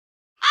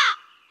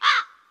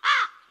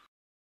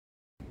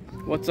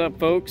What's up,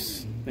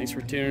 folks? Thanks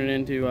for tuning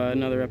in to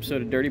another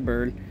episode of Dirty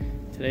Bird.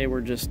 Today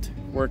we're just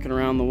working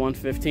around the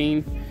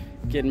 115,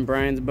 getting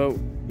Bryans' boat,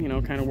 you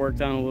know, kind of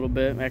worked on a little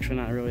bit. Actually,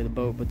 not really the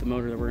boat, but the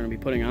motor that we're going to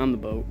be putting on the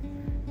boat.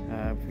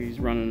 He's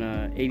running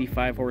a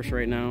 85 horse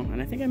right now,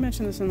 and I think I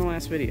mentioned this in the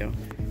last video.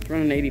 He's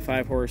running an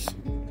 85 horse,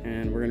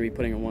 and we're going to be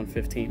putting a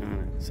 115 on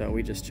it. So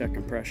we just check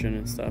compression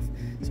and stuff.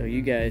 So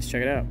you guys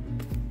check it out.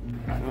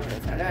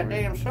 That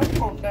damn cell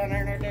phone down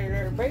there in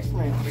their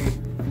basement.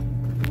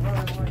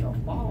 Running like a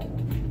ball.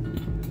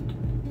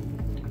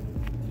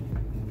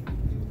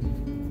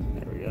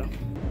 There we go.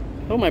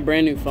 Hope my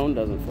brand new phone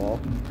doesn't fall.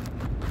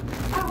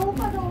 I hope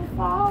I don't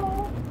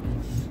fall.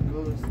 This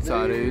goes What's there,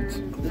 up, dudes?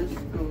 this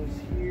goes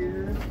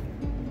here,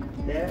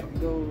 that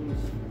goes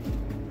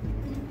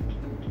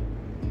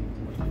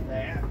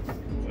that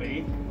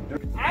way.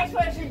 That's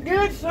what she's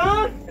good,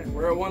 son!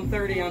 We're at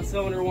 130 on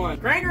cylinder 1.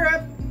 Crank her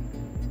up!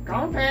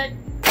 Contact!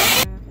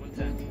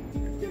 110.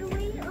 Can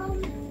we,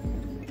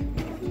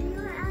 can you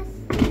ask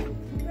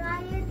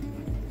Ryan,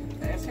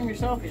 Ask him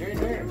yourself, he's right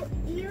there.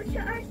 you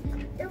charge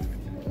the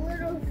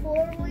little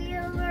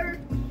four-wheeler?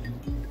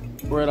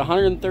 We're at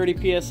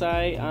 130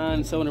 psi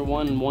on cylinder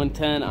 1 and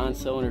 110 on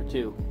cylinder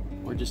 2.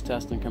 We're just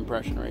testing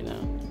compression right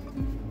now.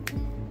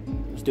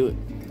 Let's do it.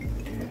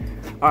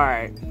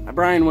 Alright,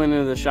 Brian went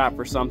into the shop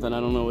for something.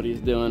 I don't know what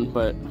he's doing,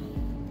 but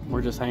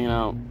we're just hanging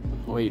out,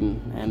 waiting,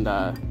 and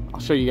I'll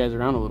show you guys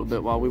around a little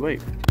bit while we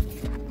wait.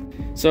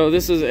 So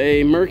this is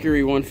a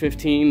Mercury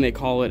 115. They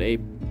call it a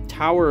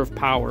Tower of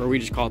Power. We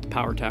just call it the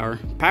Power Tower.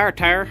 Power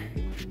Tower.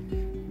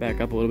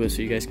 Back up a little bit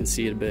so you guys can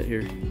see it a bit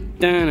here.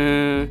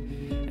 Da-na.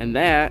 And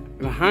that,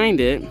 behind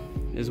it,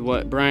 is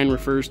what Brian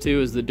refers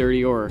to as the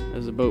Dirty Oar.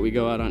 As a boat we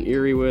go out on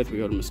Erie with. We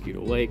go to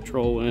Mosquito Lake,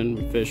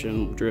 trolling,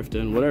 fishing,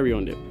 drifting, whatever you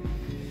want to do.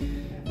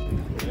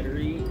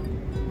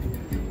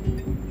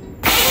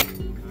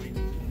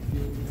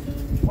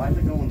 Why is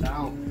it going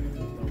down?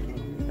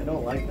 I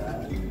don't like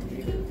that.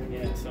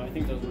 Yeah, so I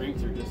think those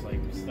rings are just like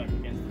stuck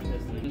against the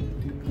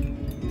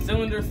piston.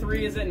 Cylinder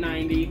 3 is at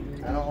 90.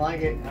 I don't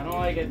like it. I don't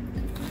like it.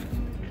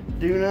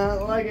 Do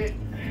not like it.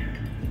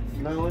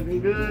 Not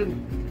looking good.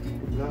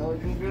 Not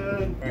looking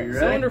good. All right, You ready?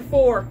 cylinder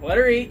 4, let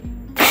her eat.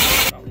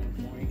 About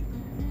 1 point.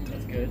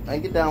 That's good. I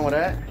can get down with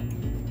that.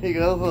 Here you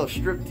go, a little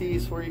strip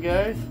tease for you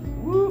guys.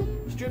 Woo!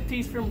 Strip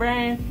tease from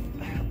Brian.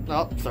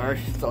 Oh, sorry,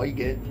 that's all you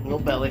get. A little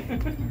belly.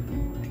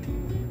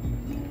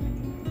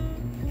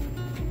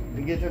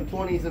 We get them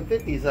 20s and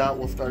 50s out,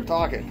 we'll start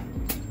talking.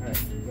 All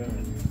right, go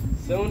ahead.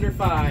 Cylinder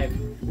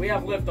 5. We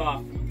have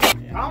liftoff.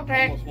 Yeah,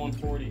 Contact.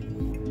 almost 140.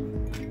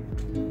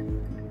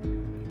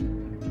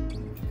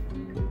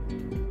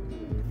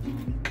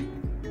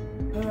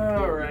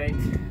 All right.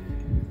 We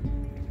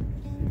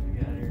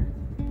got here.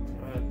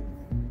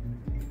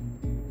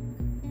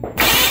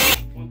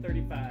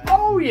 135.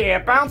 Oh yeah,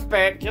 bounce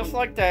back, just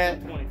like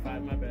that.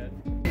 25, my bad.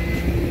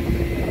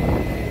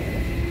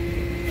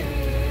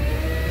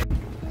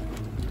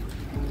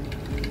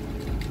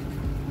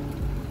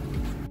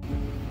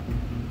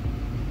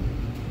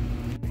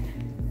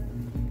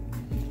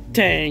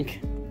 Tank.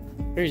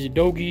 There's your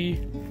doggy.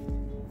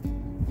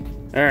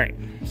 Alright,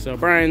 so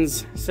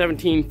Brian's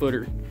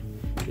 17-footer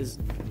is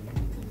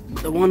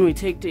the one we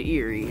take to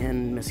Erie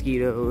and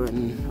Mosquito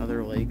and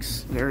other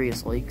lakes,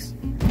 various lakes.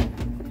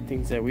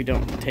 Things that we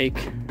don't take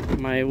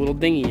my little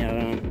dinghy out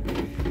on.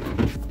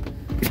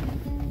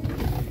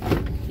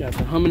 Got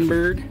the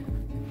Hummingbird.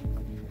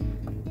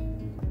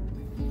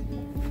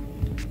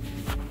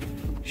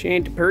 She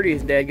ain't the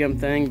prettiest dadgum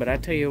thing, but I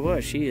tell you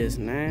what, she is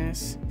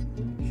nice.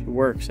 She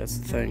works, that's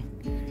the thing.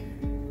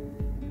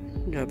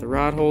 Got the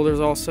rod holders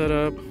all set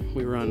up.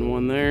 We run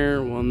one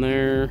there, one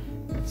there.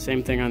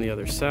 Same thing on the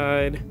other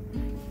side.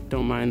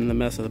 Don't mind the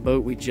mess of the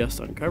boat, we just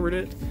uncovered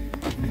it.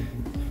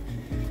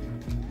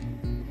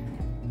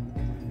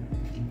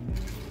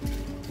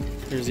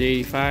 There's the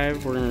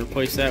 85. We're going to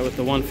replace that with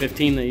the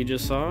 115 that you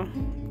just saw.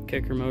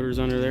 Kicker motor's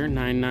under there,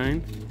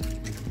 9.9.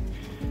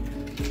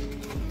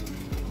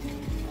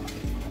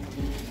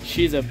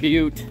 She's a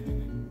beaut.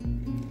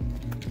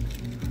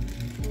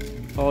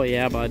 Oh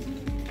yeah, bud.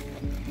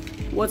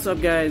 What's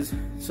up, guys?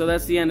 So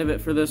that's the end of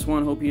it for this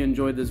one. Hope you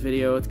enjoyed this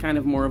video. It's kind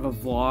of more of a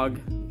vlog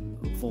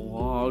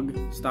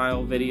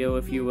style video,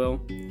 if you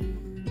will.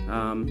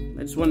 I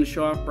just wanted to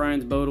show off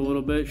Brian's boat a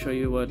little bit, show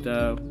you what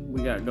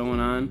we got going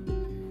on,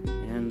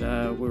 and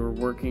we were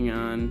working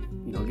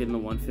on, you know, getting the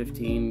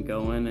 115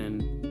 going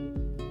and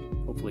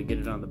hopefully get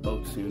it on the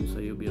boat soon, so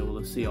you'll be able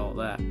to see all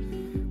that.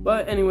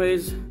 But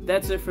anyways,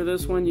 that's it for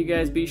this one. You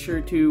guys be sure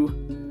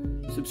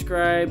to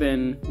subscribe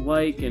and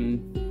like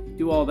and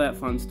do all that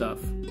fun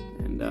stuff.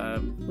 And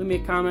leave me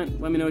a comment.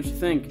 Let me know what you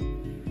think.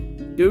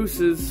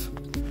 Deuces.